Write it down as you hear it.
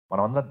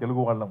మనమందరం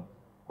తెలుగు వాళ్ళం.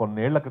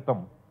 కొన్నేళ్ల క్రితం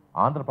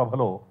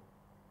ఆంధ్రప్రభలో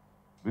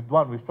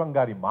విద్వాన్ విశ్వం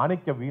గారి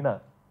మాణిక్య వీణ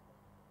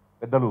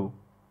పెద్దలు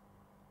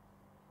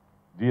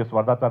జిఎస్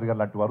వరదాచారి గారు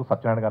లాంటి వారు,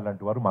 సత్యనారాయణ గారు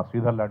లాంటి వారు, మా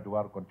శ్రీధర్ లాంటి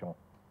వారు కొంచెం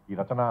ఈ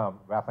రచనా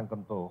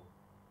వ్యాసంగంతో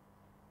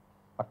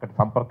చక్కటి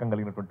సంపర్కం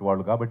కలిగినటువంటి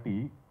వాళ్ళు. కాబట్టి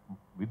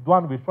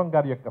విద్వాన్ విశ్వం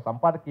గారి యొక్క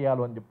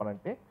సంపాదకీయాలు అని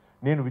చెప్పాలంటే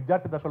నేను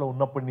విద్యార్థి దశలో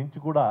ఉన్నప్పటి నుంచి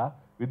కూడా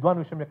విద్వాన్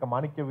విశ్వం యొక్క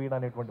మాణిక్య వీణ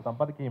అనేటువంటి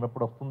సంపాదకీయం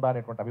ఎప్పుడు వస్తుందా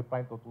అనేటువంటి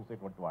అభిప్రాయంతో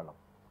చూసేటువంటి వాళ్ళం.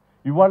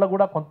 ఇవాళ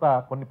కూడా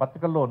కొన్ని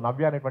పత్రికల్లో,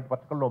 నవ్య అనేటువంటి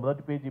పత్రికల్లో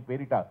మొదటి పేజీ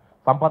పేరిట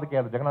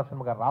సంపాదకీయాలు జగన్నాథ్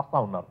సినిమా గారు రాస్తా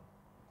ఉన్నారు.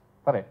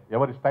 సరే,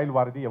 ఎవరి స్టైల్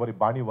వారిది, ఎవరి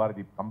బాణి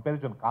వారిది,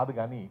 కంపారిజన్ కాదు.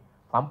 కానీ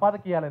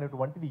సంపాదకీయాలు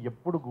అనేటువంటిది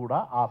ఎప్పుడు కూడా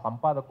ఆ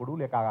సంపాదకుడు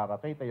లేక ఆ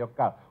రచయిత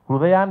యొక్క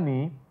హృదయాన్ని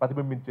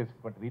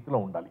ప్రతిబింబించేసేటువంటి రీతిలో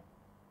ఉండాలి.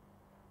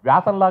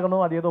 వ్యాసంలాగానో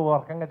అదేదో ఒక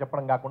రకంగా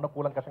చెప్పడం కాకుండా,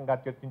 కూలంకషంగా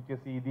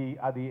చర్చించేసి ఇది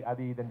అది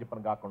అది ఇది అని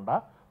చెప్పడం కాకుండా,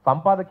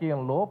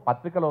 సంపాదకీయంలో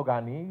పత్రికలో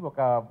కానీ, ఒక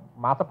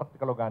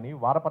మాసపత్రికలో కానీ,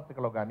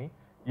 వారపత్రికలో కానీ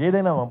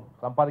ఏదైనా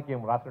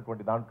సంపాదకీయం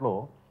రాసినటువంటి దాంట్లో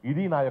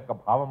ఇది నా యొక్క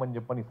భావం అని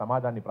చెప్పని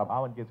సమాజాన్ని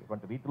ప్రభావం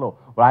చేసేటువంటి రీతిలో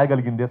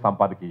వ్రాయగలిగిందే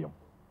సంపాదకీయం.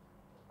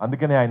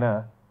 అందుకనే ఆయన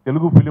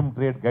తెలుగు ఫిలిం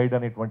ట్రేడ్ గైడ్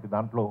అనేటువంటి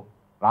దాంట్లో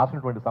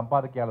రాసినటువంటి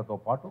సంపాదకీయాలతో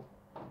పాటు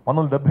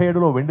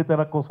 1977లో వెండి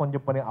తెర కోసం అని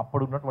చెప్పని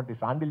అప్పుడు ఉన్నటువంటి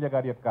షాండిల్య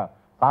గారి యొక్క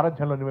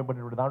సారథ్యంలో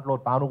నిర్మింపబడినటువంటి దాంట్లో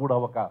తాను కూడా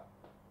ఒక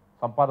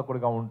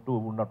సంపాదకుడిగా ఉంటూ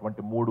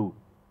ఉన్నటువంటి 3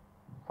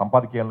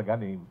 సంపాదకీయాలను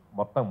కానీ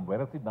మొత్తం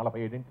వెరసి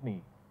 47ని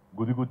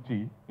గుదిగుచ్చి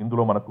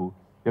ఇందులో మనకు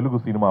తెలుగు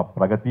సినిమా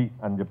ప్రగతి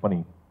అని చెప్పని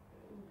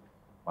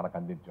మనకు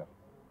అందించారు.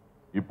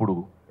 ఇప్పుడు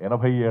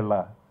 80 ఏళ్ల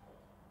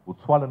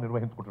ఉత్సవాలను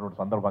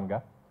నిర్వహించుకుంటున్న సందర్భంగా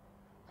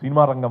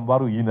సినిమా రంగం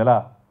వారు ఈ నెల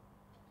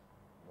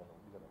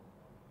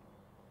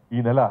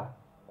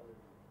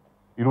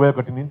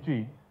 21 నుంచి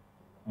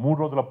 3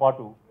 రోజుల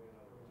పాటు,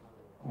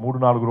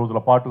 3-4 రోజుల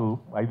పాటు,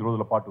 5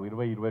 రోజుల పాటు,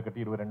 20,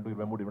 21, 22,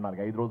 23,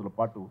 24, 5 రోజుల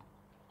పాటు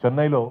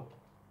చెన్నైలో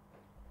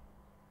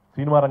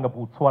సినిమా రంగపు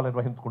ఉత్సవాలు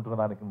నిర్వహించుకుంటున్న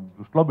దానికి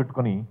దృష్టిలో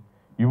పెట్టుకొని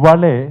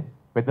ఇవాళ్లే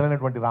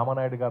పెద్దలైనటువంటి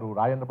రామానాయుడు గారు,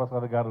 రాజేంద్ర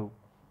ప్రసాద్ గారు,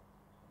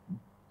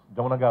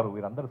 జమున గారు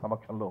వీరందరి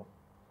సమక్షంలో,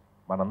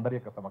 మనందరి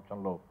యొక్క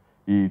సమక్షంలో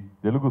ఈ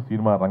తెలుగు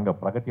సినిమా రంగ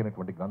ప్రగతి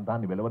అనేటువంటి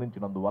గ్రంథాన్ని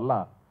వెలువరించినందువల్ల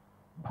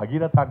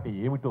భగీరథ అంటే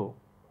ఏమిటో,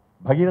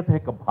 భగీరథ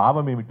యొక్క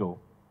భావం ఏమిటో,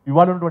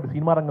 ఇవాళ ఉన్నటువంటి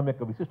సినిమా రంగం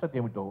యొక్క విశిష్టత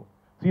ఏమిటో,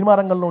 సినిమా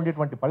రంగంలో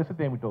ఉండేటువంటి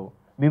పరిస్థితి ఏమిటో,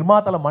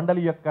 నిర్మాతల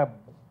మండలి యొక్క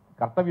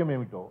కర్తవ్యం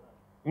ఏమిటో,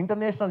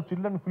 ఇంటర్నేషనల్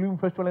చిల్డ్రన్ ఫిల్మ్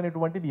ఫెస్టివల్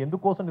అనేటువంటిది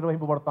ఎందుకోసం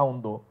నిర్వహింపబడతా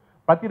ఉందో,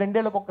 ప్రతి 2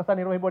 ఏళ్లకు ఒక్కసారి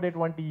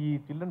నిర్వహింపబడేటువంటి ఈ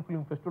చిల్డ్రన్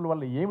ఫిల్మ్ ఫెస్టివల్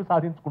వల్ల ఏమి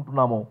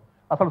సాధించుకుంటున్నామో,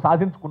 అసలు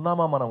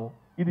సాధించుకున్నామా మనము,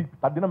 ఇది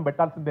తద్దినం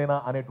పెట్టాల్సిందేనా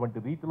అనేటువంటి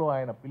రీతిలో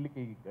ఆయన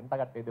పిల్లికి గంట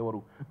కట్టేదెవరు,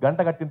 గంట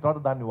కట్టిన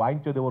తర్వాత దాన్ని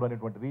వాయించేదెవరు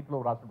అనేటువంటి రీతిలో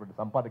రాసినటువంటి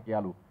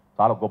సంపాదకీయాలు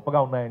చాలా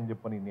గొప్పగా ఉన్నాయని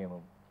చెప్పని నేను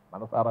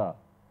మనసారా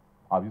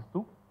భావిస్తూ,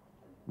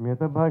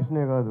 మిగతా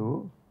భాషనే కాదు,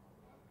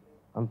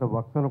 అంత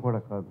వక్తను కూడా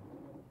కాదు.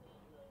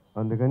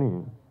 అందుకని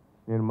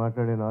నేను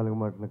మాట్లాడే 4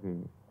 మాటలకి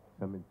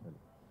క్షమించాలి.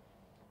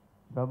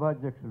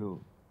 సభాధ్యక్షులు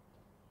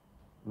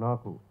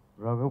నాకు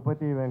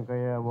రఘుపతి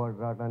వెంకయ్య అవార్డు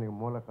రావడానికి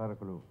మూల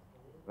కారకులు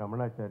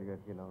రమణాచారి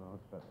గారికి నా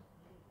నమస్కారం.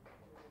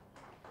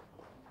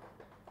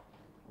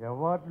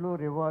 అవార్డులు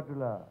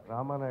రివార్డుల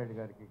రామానాయుడు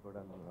గారికి కూడా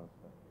నా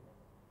నమస్కారం.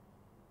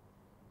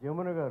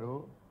 జమున గారు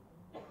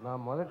నా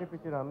మొదటి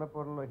పిక్చర్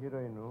అన్నపూర్ణలో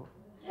హీరోయిన్,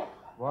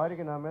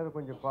 వారికి నా మీద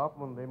కొంచెం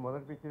పాపం ఉంది,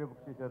 మొదటి పిక్చర్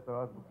బుక్ చేసే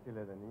తర్వాత బుక్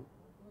చేయలేదని,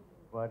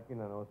 వారికి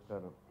నా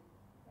నమస్కారం.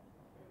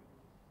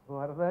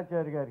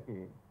 వరదాచారి గారికి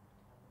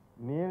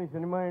నేను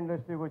సినిమా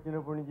ఇండస్ట్రీకి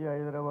వచ్చినప్పటి నుంచి,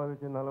 హైదరాబాద్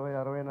వచ్చి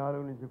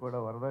 40-64 నుంచి కూడా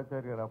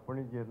వరదాచారి గారు అప్పటి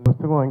నుంచి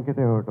పుస్తకం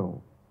అంకితం ఇవ్వటం,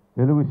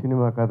 తెలుగు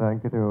సినిమా కథ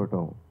అంకితం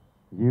ఇవ్వటం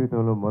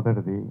జీవితంలో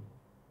మొదటిది.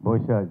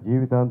 బహుశా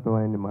జీవితాంతం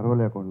ఆయన్ని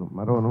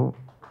మరవను.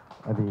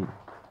 అది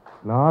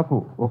నాకు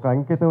ఒక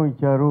అంకితం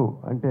ఇచ్చారు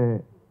అంటే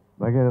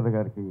భగీరథ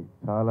గారికి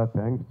చాలా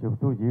థ్యాంక్స్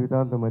చెబుతూ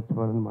జీవితాంతం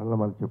మర్చిపోవాలని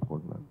మళ్ళీ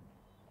చెప్పుకుంటున్నాను.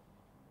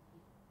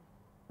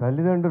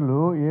 తల్లిదండ్రులు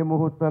ఏ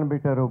ముహూర్తాన్ని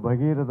పెట్టారో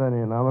భగీరథ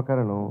అనే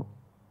నామకరణం,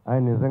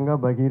 ఆయన నిజంగా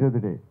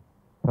భగీరథుడే.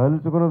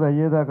 తలుచుకున్నది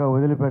అయ్యేదాకా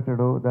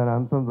వదిలిపెట్టడు, దాని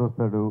అంతం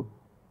చూస్తాడు,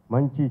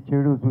 మంచి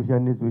చెడు చూసి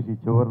అన్నీ చూసి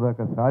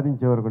చివరిదాకా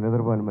సాధించే వరకు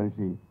నిద్రపోని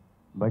మనిషి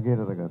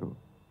భగీరథ గారు.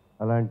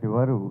 అలాంటి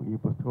వారు ఈ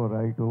పుస్తకం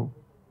రాయటం,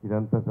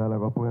 ఇదంతా చాలా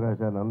గొప్పగా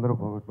రాశారు, అందరూ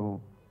పొగటం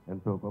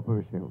ఎంతో గొప్ప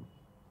విషయం.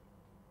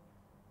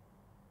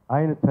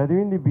 ఆయన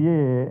చదివింది BA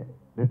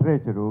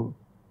లిటరేచరు,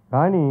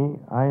 కానీ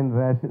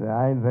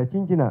ఆయన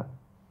రచించిన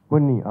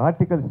కొన్ని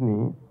ఆర్టికల్స్ని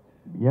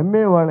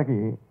MA వాళ్ళకి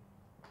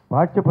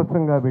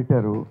పాఠ్యపుస్తకంగా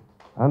పెట్టారు.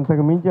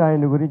 అంతకు మించి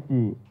ఆయన గురించి,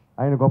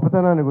 ఆయన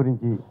గొప్పతనాన్ని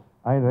గురించి,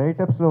 ఆయన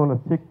రైటప్స్లో ఉన్న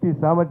శక్తి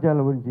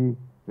సామర్థ్యాల గురించి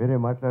వేరే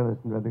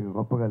మాట్లాడాల్సింది అంతగా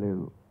గొప్పగా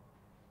లేదు.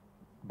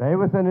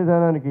 దైవ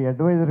సన్నిధానానికి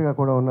అడ్వైజర్గా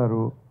కూడా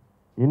ఉన్నారు.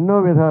 ఎన్నో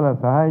విధాల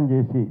సహాయం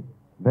చేసి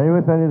దైవ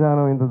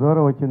సన్నిధానం ఇంత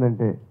దూరం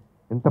వచ్చిందంటే,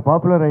 ఇంత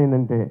పాపులర్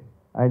అయిందంటే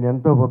ఆయన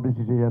ఎంతో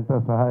పబ్లిసిటీ, ఎంతో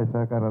సహాయ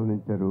సహకారాలు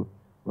ఇచ్చారు.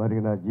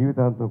 వారికి నా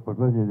జీవితాంతం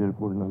కృతజ్ఞతలు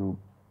తెలుపుకుంటున్నాను.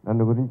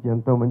 నన్ను గురించి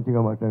ఎంతో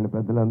మంచిగా మాట్లాడిన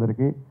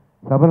పెద్దలందరికీ,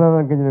 సభలో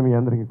అలంకరించిన మీ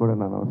అందరికీ కూడా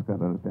నా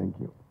నమస్కారాలు. Thank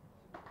you.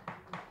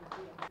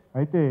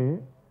 అయితే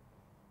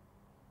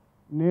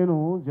నేను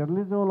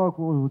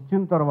జర్నలిజంలోకి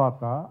వచ్చిన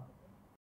తర్వాత